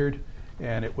vineyard,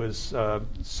 and it was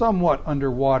somewhat under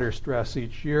water stress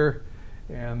each year,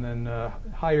 and then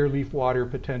higher leaf water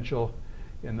potential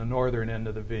in the northern end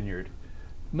of the vineyard.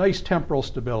 Nice temporal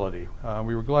stability.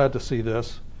 We were glad to see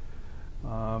this.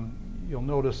 You'll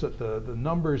notice that the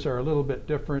numbers are a little bit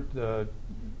different.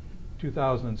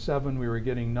 2007 we were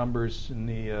getting numbers in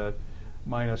the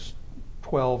minus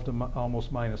 12 to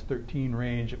almost minus 13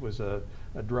 range. It was a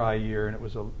dry year,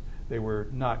 and they were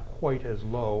not quite as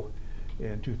low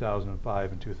in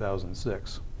 2005 and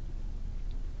 2006.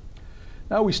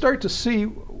 Now we start to see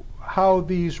how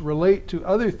these relate to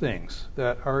other things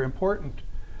that are important.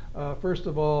 First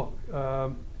of all,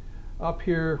 up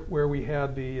here where we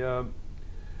had the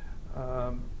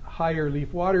higher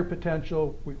leaf water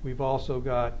potential, we've also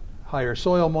got higher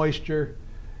soil moisture,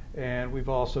 and we've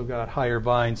also got higher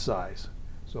vine size.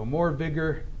 So more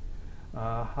vigor,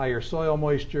 higher soil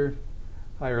moisture,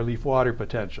 higher leaf water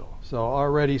potential. So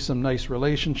already some nice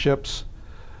relationships.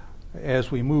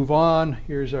 As we move on,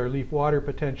 here's our leaf water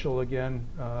potential again.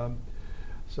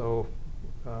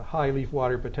 High leaf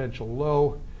water potential,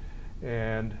 low.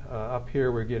 And up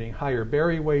here we're getting higher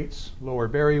berry weights, lower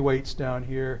berry weights down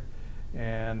here.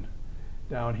 And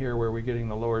down here where we're getting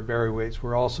the lower berry weights,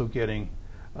 we're also getting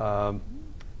higher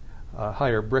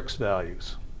Brix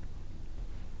values.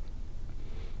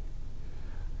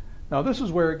 Now this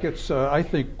is where it gets, I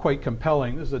think, quite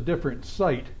compelling. This is a different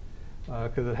site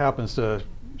because it happens to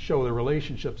show the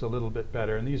relationships a little bit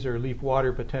better. And these are leaf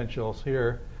water potentials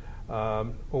here,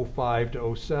 05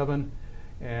 to 07.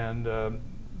 And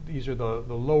these are the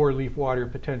lower leaf water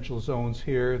potential zones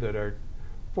here that are,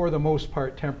 for the most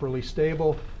part, temporally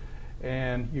stable.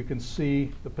 And you can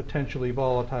see the potentially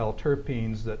volatile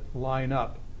terpenes that line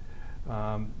up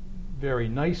very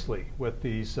nicely with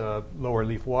these lower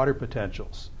leaf water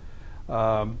potentials.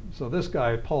 So this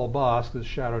guy, Paul Boss, this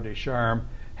Chateau des Charmes,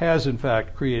 has in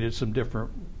fact created some different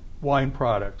wine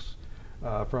products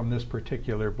from this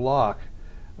particular block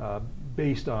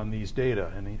based on these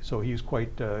data. And so he's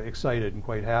quite excited and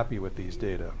quite happy with these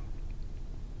data.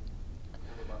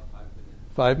 About 5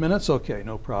 minutes. 5 minutes? Okay,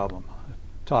 no problem.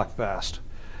 Talk fast.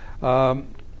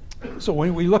 So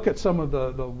when we look at some of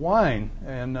the wine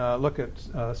and look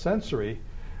at sensory,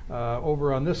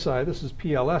 over on this side, this is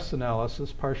PLS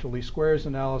analysis, partial least squares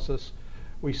analysis.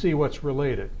 We see what's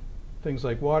related. Things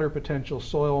like water potential,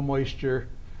 soil moisture,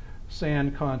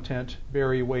 sand content,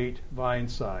 berry weight, vine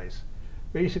size.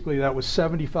 Basically, that was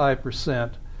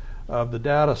 75% of the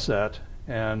data set,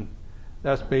 and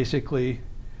that's basically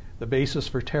the basis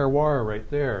for terroir right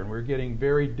there. And we're getting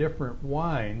very different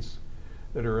wines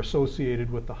that are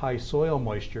associated with the high soil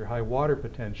moisture, high water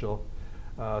potential.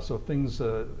 So things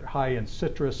high in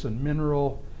citrus and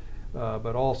mineral,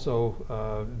 but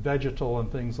also vegetal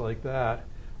and things like that.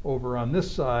 Over on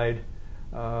this side,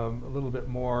 a little bit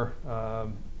more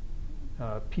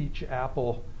peach,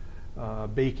 apple,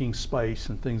 baking spice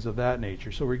and things of that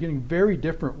nature. So we're getting very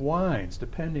different wines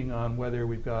depending on whether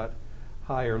we've got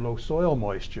high or low soil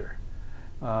moisture.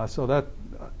 So that,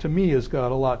 to me, has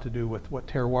got a lot to do with what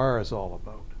terroir is all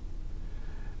about.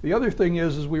 The other thing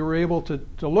is we were able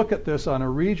to look at this on a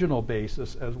regional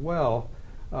basis as well,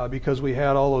 because we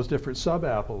had all those different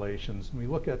sub-appellations. And we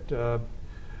look at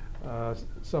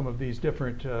some of these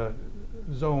different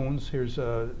zones. Here's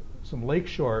some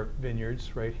lakeshore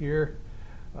vineyards right here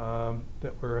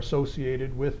that were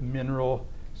associated with mineral,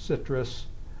 citrus,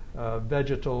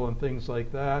 vegetal, and things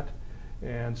like that.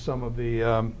 And some of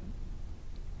the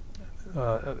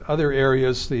other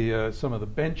areas, some of the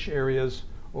bench areas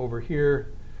over here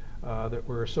that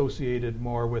were associated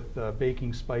more with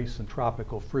baking spice and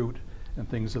tropical fruit and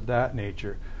things of that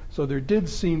nature. So there did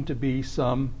seem to be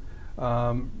some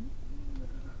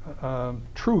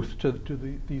truth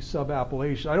to these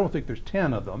sub-appellations. I don't think there's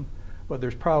 10 of them, but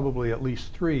there's probably at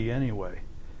least 3 anyway.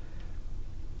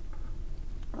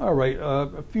 All right,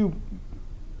 a few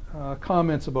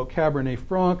comments about Cabernet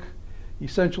Franc.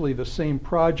 Essentially the same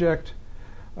project.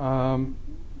 You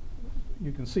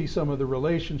can see some of the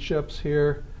relationships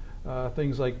here,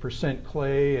 things like percent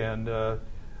clay, and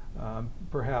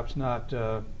perhaps not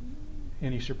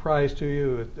any surprise to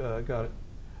you, it got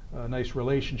a nice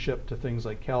relationship to things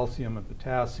like calcium and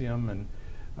potassium and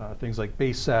things like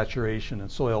base saturation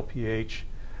and soil pH.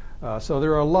 So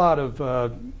there are a lot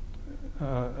of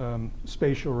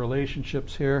spatial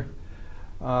relationships here.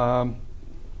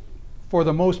 For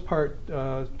the most part,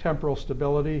 temporal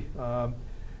stability.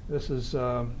 This is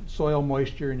soil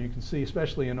moisture, and you can see,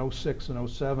 especially in 06 and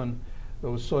 07,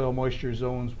 those soil moisture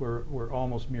zones were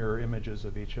almost mirror images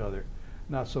of each other.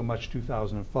 Not so much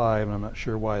 2005, and I'm not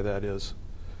sure why that is.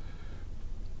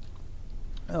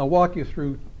 I'll walk you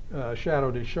through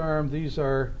Chateau des Charmes. These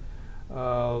are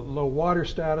low water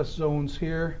status zones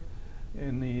here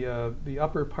in the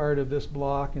upper part of this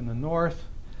block in the north.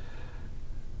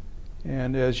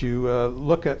 And as you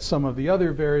look at some of the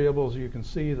other variables, you can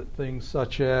see that things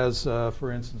such as,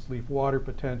 for instance, leaf water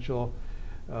potential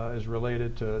is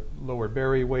related to lower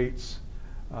berry weights,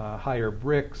 higher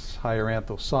Brix, higher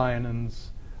anthocyanins,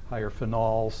 higher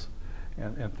phenols,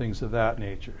 and things of that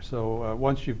nature. So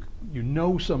once you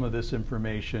know some of this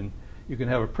information, you can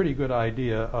have a pretty good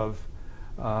idea of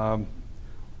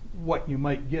what you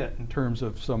might get in terms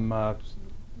of some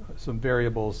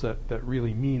variables that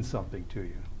really mean something to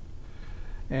you.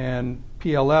 And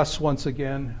PLS, once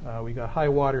again, we got high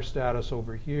water status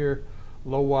over here,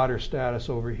 low water status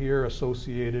over here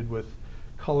associated with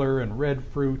color and red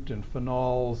fruit and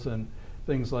phenols and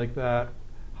things like that.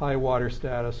 High water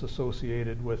status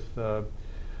associated with,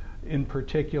 in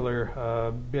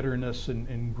particular, bitterness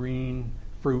and green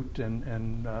fruit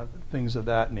and things of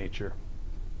that nature.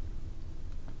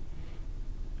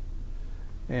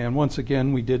 And once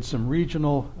again, we did some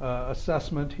regional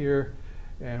assessment here,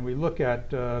 and we look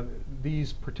at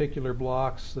these particular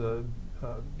blocks.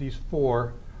 These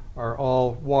 4 are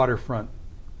all waterfront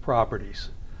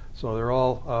properties. So they're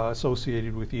all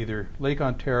associated with either Lake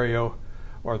Ontario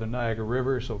or the Niagara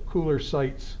River, so cooler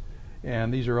sites,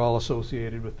 and these are all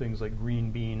associated with things like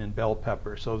green bean and bell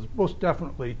pepper. So there's most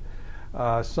definitely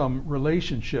some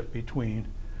relationship between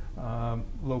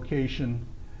location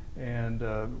and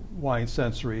wine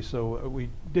sensory. So we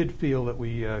did feel that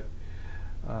we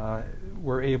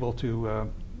were able to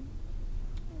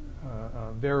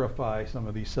verify some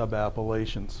of these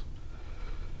sub-appellations.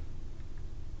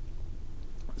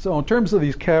 So in terms of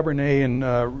these Cabernet and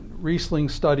Riesling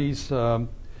studies,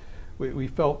 we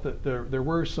felt that there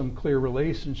were some clear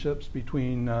relationships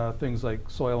between things like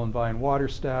soil and vine water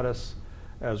status,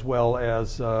 as well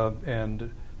as and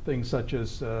things such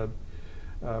as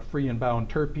free and bound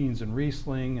terpenes in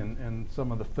Riesling and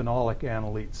some of the phenolic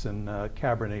analytes in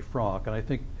Cabernet Franc. And I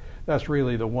think that's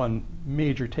really the one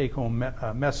major take-home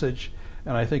message.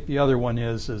 And I think the other one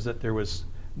is that there was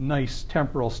nice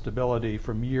temporal stability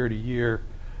from year to year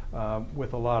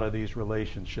with a lot of these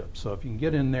relationships. So if you can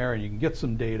get in there and you can get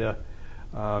some data,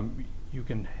 you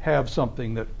can have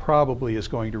something that probably is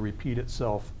going to repeat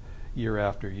itself year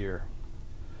after year.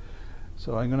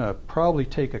 So I'm going to probably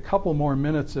take a couple more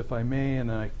minutes, if I may, and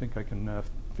then I think I can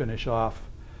finish off.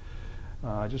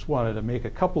 I just wanted to make a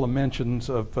couple of mentions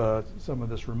of some of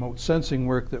this remote sensing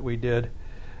work that we did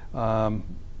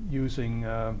using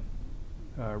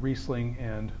Riesling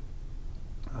and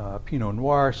Pinot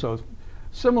Noir. So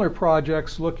similar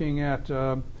projects looking at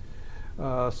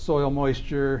soil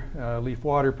moisture, leaf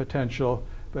water potential,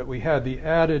 but we had the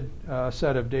added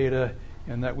set of data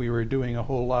in that we were doing a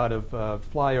whole lot of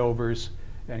flyovers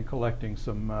and collecting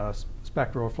some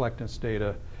spectral reflectance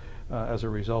data as a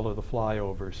result of the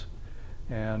flyovers.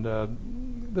 And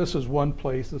this is one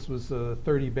place. This was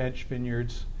 30 bench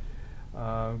vineyards.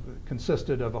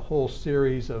 Consisted of a whole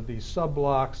series of these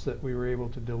sub-blocks that we were able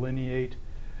to delineate.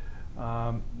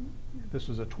 This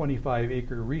was a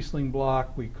 25-acre Riesling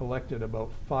block. We collected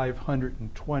about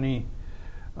 520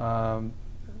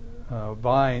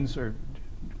 vines, or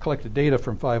collected data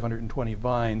from 520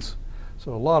 vines,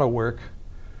 so a lot of work,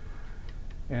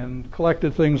 and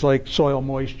collected things like soil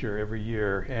moisture every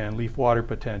year and leaf water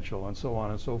potential and so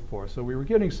on and so forth. So we were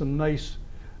getting some nice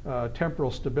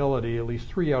temporal stability, at least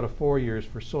 3 out of 4 years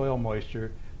for soil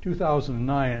moisture.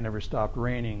 2009 it never stopped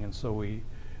raining, and so we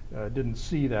didn't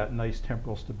see that nice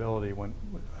temporal stability when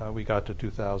we got to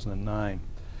 2009.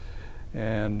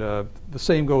 And the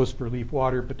same goes for leaf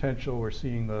water potential. We're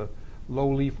seeing the low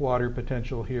leaf water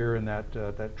potential here in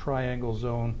that triangle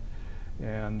zone,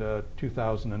 and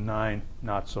 2009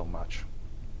 not so much.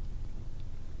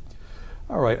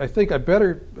 All right, I think I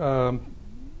better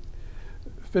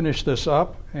finish this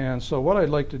up, and so what I'd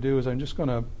like to do is I'm just going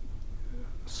to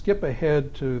skip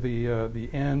ahead to the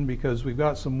end, because we've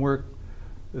got some work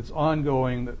that's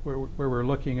ongoing where we're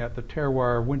looking at the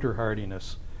terroir winter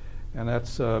hardiness, and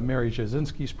that's Mary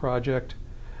Jasinski's project.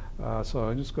 So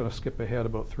I'm just going to skip ahead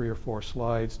about 3 or 4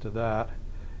 slides to that,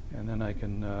 and then I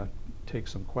can take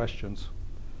some questions.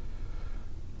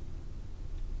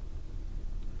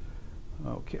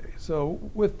 Okay, so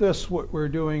with this, what we're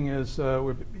doing is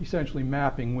we're essentially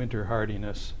mapping winter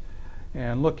hardiness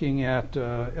and looking at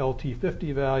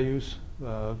LT50 values,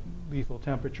 lethal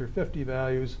temperature 50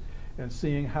 values, and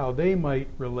seeing how they might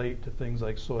relate to things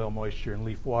like soil moisture and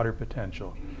leaf water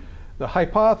potential. The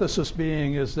hypothesis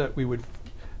being is that we would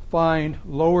find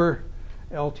lower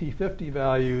LT50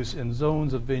 values in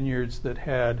zones of vineyards that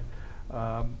had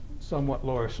somewhat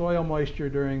lower soil moisture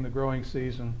during the growing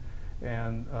season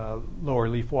and lower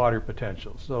leaf water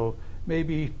potential. So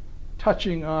maybe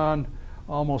touching on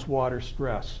almost water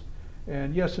stress.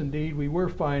 And yes, indeed, we were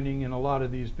finding in a lot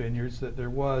of these vineyards that there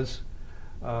was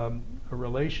a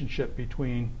relationship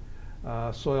between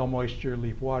soil moisture,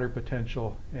 leaf water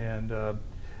potential, and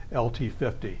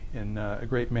LT50 in a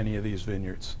great many of these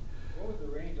vineyards. What was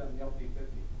the range on the LT50?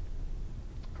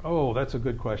 Oh, that's a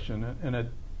good question, and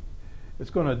it's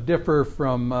going to differ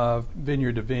from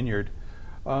vineyard to vineyard.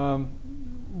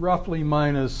 Roughly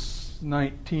minus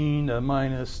 19 to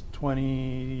minus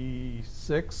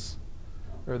 26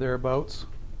 or thereabouts.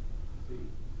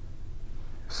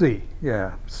 C,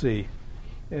 yeah, C.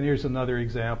 And here's another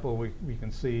example. We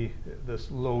can see this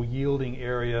low yielding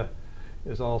area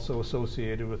is also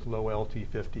associated with low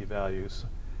LT50 values.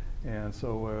 And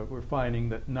so we're finding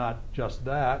that not just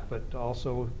that, but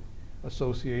also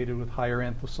associated with higher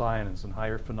anthocyanins and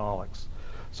higher phenolics.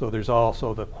 So there's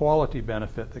also the quality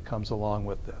benefit that comes along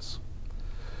with this.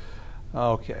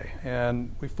 Okay,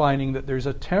 and we're finding that there's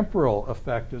a temporal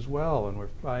effect as well, and we're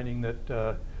finding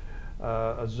that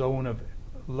a zone of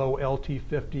low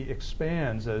LT50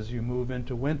 expands as you move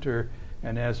into winter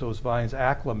and as those vines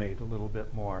acclimate a little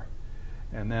bit more.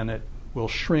 And then it will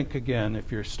shrink again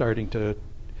if you're starting to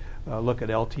look at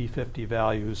LT50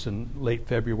 values in late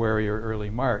February or early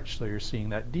March. So you're seeing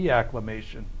that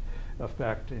deacclimation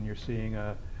effect, and you're seeing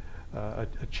a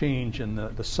change in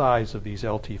the size of these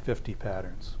LT50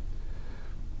 patterns.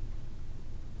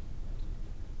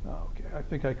 Okay, I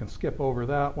think I can skip over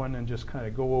that one and just kind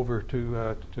of go over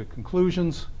to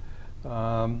conclusions.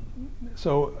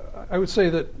 So I would say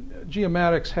that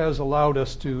geomatics has allowed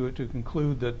us to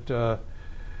conclude that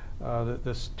that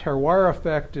this terroir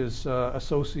effect is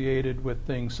associated with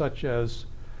things such as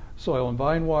soil and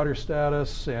vine water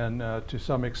status, and to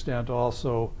some extent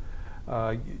also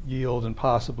yield and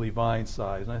possibly vine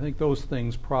size. And I think those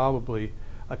things probably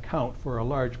account for a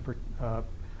large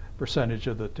percentage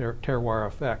of the terroir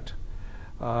effect.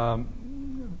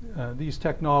 These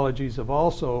technologies have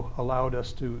also allowed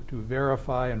us to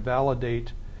verify and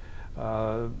validate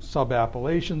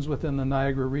sub-appellations within the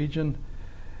Niagara region.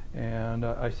 And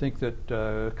I think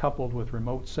that coupled with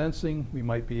remote sensing, we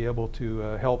might be able to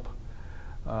help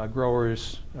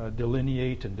growers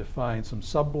delineate and define some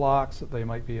sub-blocks that they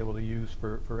might be able to use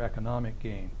for economic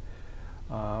gain.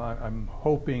 I'm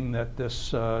hoping that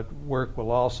this work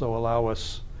will also allow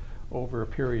us over a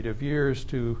period of years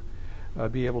to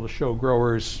be able to show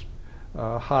growers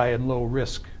high and low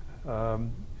risk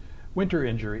winter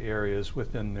injury areas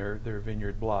within their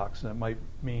vineyard blocks. And it might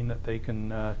mean that they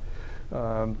can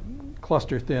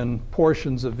cluster thin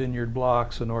portions of vineyard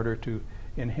blocks in order to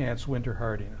enhance winter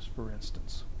hardiness, for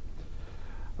instance.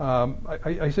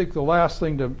 I think the last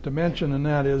thing to mention in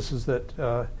that is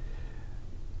that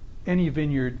any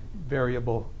vineyard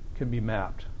variable can be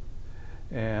mapped,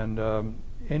 and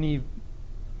any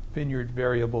vineyard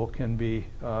variable can be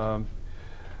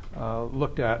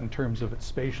looked at in terms of its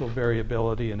spatial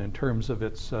variability and in terms of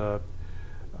its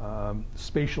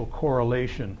spatial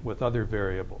correlation with other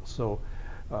variables. So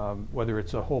whether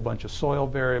it's a whole bunch of soil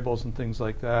variables and things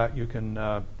like that, you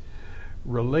can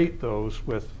relate those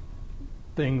with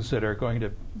things that are going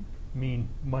to mean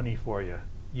money for you: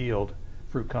 yield,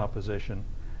 fruit composition,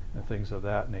 and things of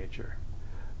that nature.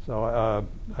 So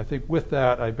I think with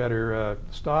that I better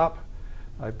stop.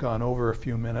 I've gone over a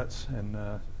few minutes, and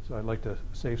so I'd like to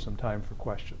save some time for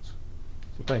questions.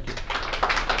 So thank you.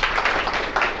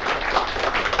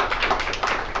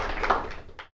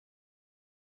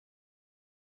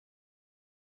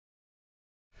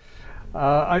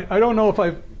 I don't know if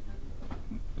I've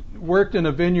worked in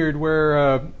a vineyard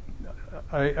where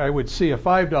I would see a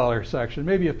 $5 section,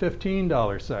 maybe a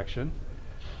 $15 section,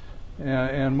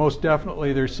 and most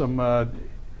definitely there's some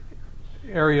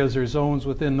areas or zones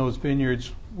within those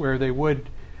vineyards where they would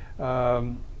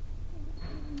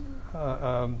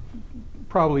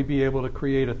probably be able to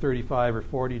create a $35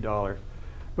 or $40.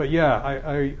 But yeah,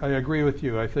 I agree with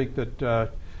you. I think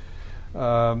that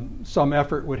some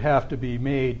effort would have to be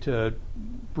made to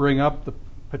bring up the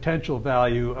potential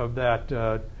value of that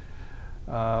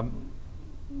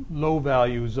low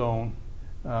value zone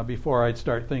before I'd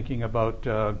start thinking about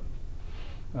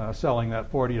selling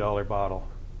that $40 bottle.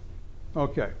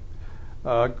 Okay,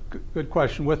 good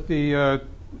question. With the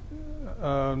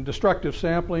destructive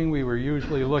sampling, we were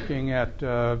usually looking at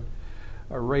a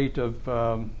rate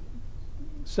of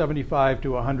 75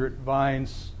 to 100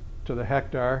 vines to the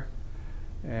hectare,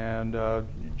 and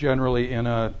generally in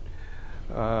a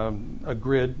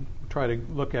grid, try to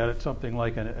look at it something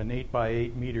like an 8 by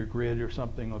 8 meter grid or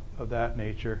something of that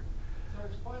nature. So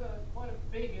it's quite a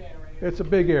big area. It's a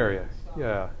big area,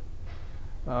 yeah.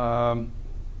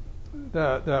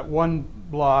 That one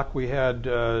block, we had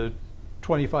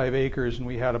 25 acres, and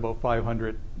we had about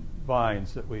 500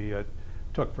 vines that we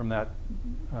took from that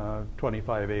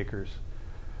 25 acres.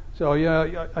 So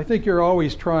yeah, I think you're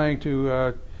always trying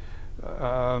to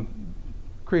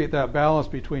create that balance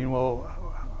between, well,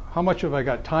 how much have I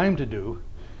got time to do,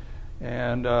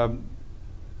 and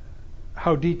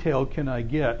how detailed can I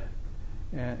get,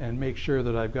 and make sure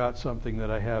that I've got something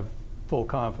that I have full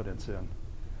confidence in.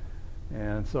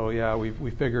 And so yeah,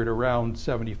 we figured around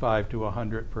 75 to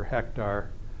 100 per hectare,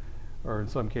 or in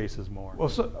some cases more. Well,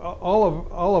 so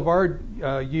all of our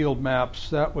yield maps,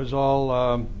 that was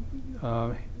all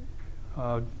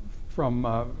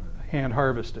from hand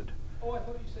harvested. Oh, I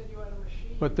thought you said you had a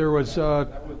machine. But there was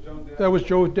that was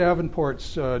Joe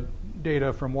Davenport's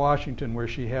data from Washington, where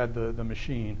she had the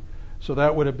machine. So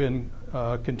that would have been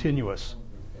continuous.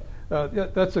 Yeah,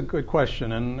 that's a good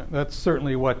question, and that's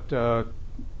certainly what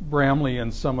Bramley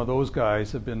and some of those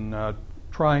guys have been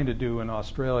trying to do in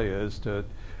Australia is to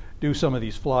do some of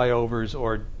these flyovers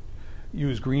or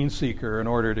use GreenSeeker in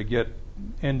order to get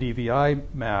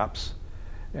NDVI maps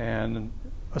and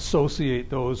associate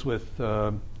those with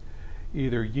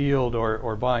either yield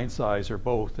or vine size or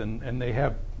both, and they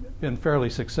have been fairly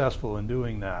successful in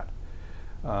doing that.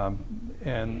 I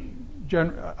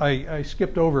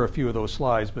skipped over a few of those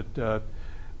slides, but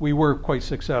we were quite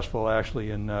successful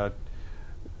actually in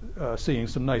seeing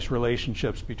some nice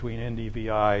relationships between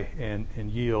NDVI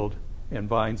and yield and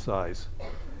vine size.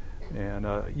 And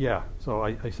yeah, so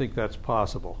I think that's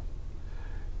possible.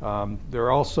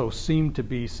 There also seem to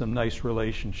be some nice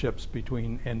relationships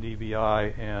between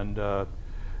NDVI and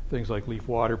things like leaf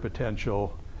water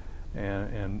potential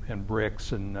and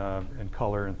bricks and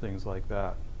color and things like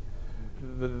that.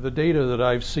 The data that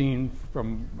I've seen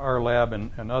from our lab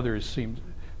and others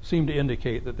seem to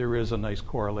indicate that there is a nice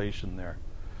correlation there.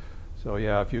 So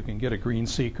yeah, if you can get a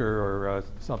GreenSeeker or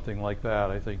something like that,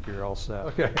 I think you're all set.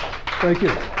 Okay, thank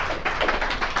you.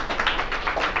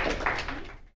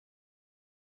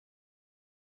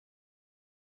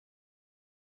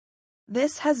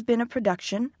 This has been a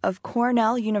production of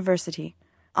Cornell University,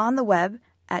 on the web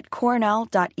at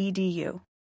cornell.edu.